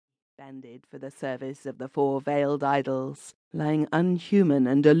standard for the service of the four veiled idols, lying unhuman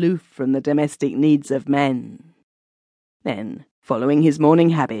and aloof from the domestic needs of men. Then, following his morning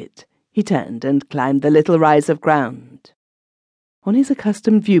habit, he turned and climbed the little rise of ground. On his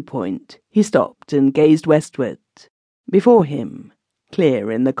accustomed viewpoint, he stopped and gazed westward. Before him, clear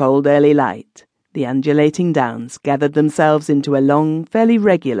in the cold early light, the undulating downs gathered themselves into a long, fairly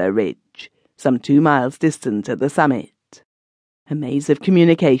regular ridge, some 2 miles distant at the summit. A maze of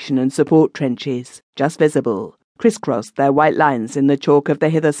communication and support trenches, just visible, crisscrossed their white lines in the chalk of the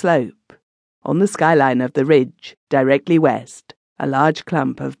hither slope. On the skyline of the ridge, directly west, a large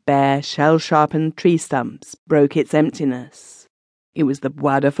clump of bare, shell-sharpened tree stumps broke its emptiness. It was the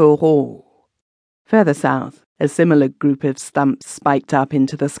Bois de Fourreau. Further south, a similar group of stumps spiked up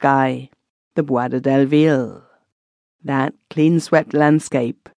into the sky, the Bois de Delville. That clean-swept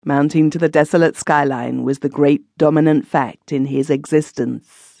landscape, mounting to the desolate skyline, was the great dominant fact in his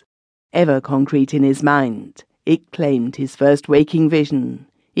existence. Ever concrete in his mind, it claimed his first waking vision,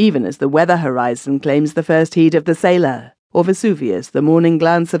 even as the weather horizon claims the first heat of the sailor, or Vesuvius the morning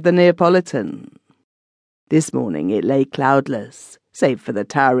glance of the Neapolitan. This morning it lay cloudless, save for the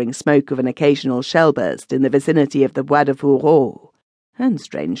towering smoke of an occasional shell burst in the vicinity of the Bois de Fourreau, and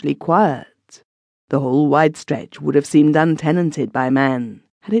strangely quiet. The whole wide stretch would have seemed untenanted by man,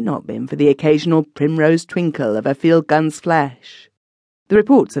 had it not been for the occasional primrose twinkle of a field gun's flash. The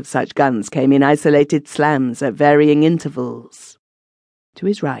reports of such guns came in isolated slams at varying intervals. To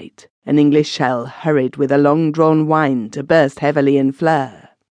his right, an English shell hurried with a long-drawn whine to burst heavily in fleur.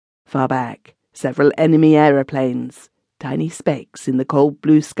 Far back, several enemy aeroplanes, tiny specks in the cold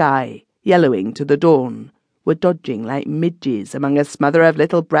blue sky, yellowing to the dawn, were dodging like midges among a smother of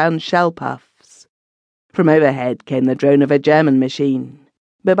little brown shell puffs. From overhead came the drone of a German machine,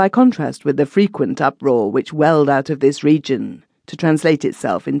 but by contrast with the frequent uproar which welled out of this region, to translate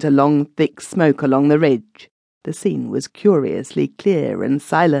itself into long, thick smoke along the ridge, the scene was curiously clear and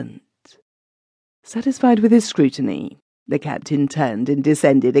silent. Satisfied with his scrutiny, the captain turned and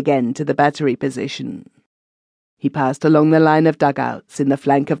descended again to the battery position. He passed along the line of dugouts in the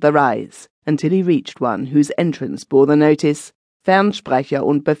flank of the rise until he reached one whose entrance bore the notice Fernsprecher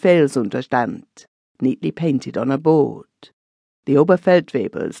und Befehlsunterstand, neatly painted on a board. The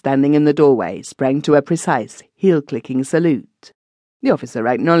Oberfeldwebel, standing in the doorway, sprang to a precise, heel-clicking salute. The officer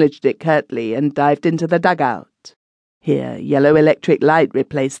acknowledged it curtly and dived into the dugout. Here, yellow electric light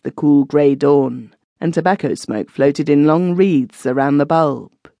replaced the cool grey dawn, and tobacco smoke floated in long wreaths around the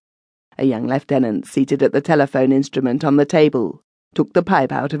bulb. A young lieutenant, seated at the telephone instrument on the table, took the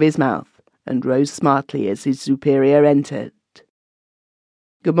pipe out of his mouth and rose smartly as his superior entered.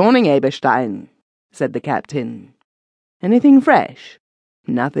 "Good morning, Eberstein," said the captain. "Anything fresh?"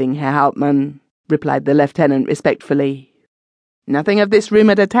 "Nothing, Herr Hauptmann," replied the lieutenant respectfully. "Nothing of this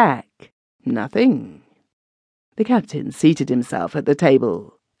rumoured attack?" "Nothing." The captain seated himself at the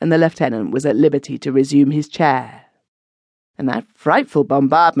table, and the lieutenant was at liberty to resume his chair. "And that frightful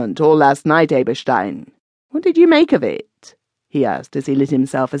bombardment all last night, Eberstein, what did you make of it?" he asked as he lit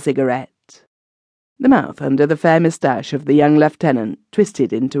himself a cigarette. The mouth under the fair moustache of the young lieutenant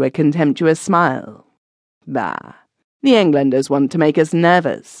twisted into a contemptuous smile. "Bah, the Englanders want to make us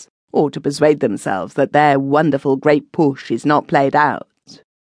nervous, or to persuade themselves that their wonderful great push is not played out."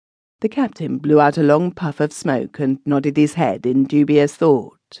 The captain blew out a long puff of smoke and nodded his head in dubious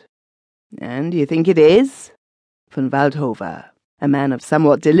thought. "And you think it is?" Von Waldhover, a man of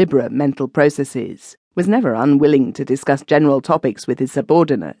somewhat deliberate mental processes, was never unwilling to discuss general topics with his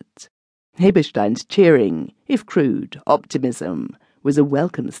subordinate. Eberstein's cheering, if crude, optimism was a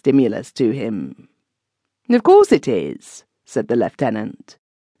welcome stimulus to him. "Of course it is," said the lieutenant.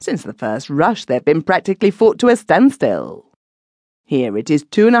 "Since the first rush they've been practically fought to a standstill. Here it is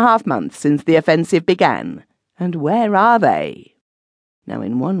 2.5 months since the offensive began, and where are they? Now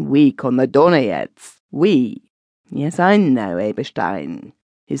in 1 week on the Donauetz, we—" "Yes, I know, Eberstein,"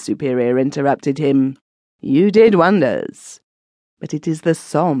 his superior interrupted him. "You did wonders. But it is the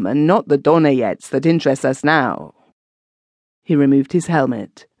Somme and not the Donauetz that interests us now." He removed his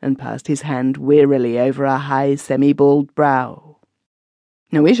helmet and passed his hand wearily over a high, semi-bald brow.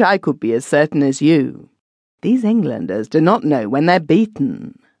 "I wish I could be as certain as you. These Englanders do not know when they're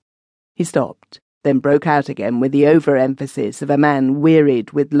beaten." He stopped, then broke out again with the over-emphasis of a man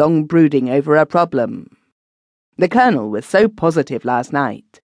wearied with long brooding over a problem. "The colonel was so positive last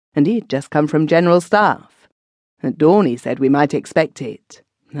night, and he had just come from General Staff. At dawn he said we might expect it.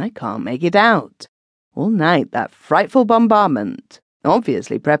 I can't make it out. All night that frightful bombardment,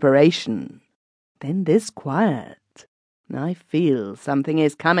 obviously preparation. Then this quiet. I feel something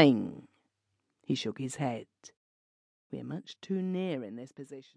is coming." He shook his head. "We're much too near in this position."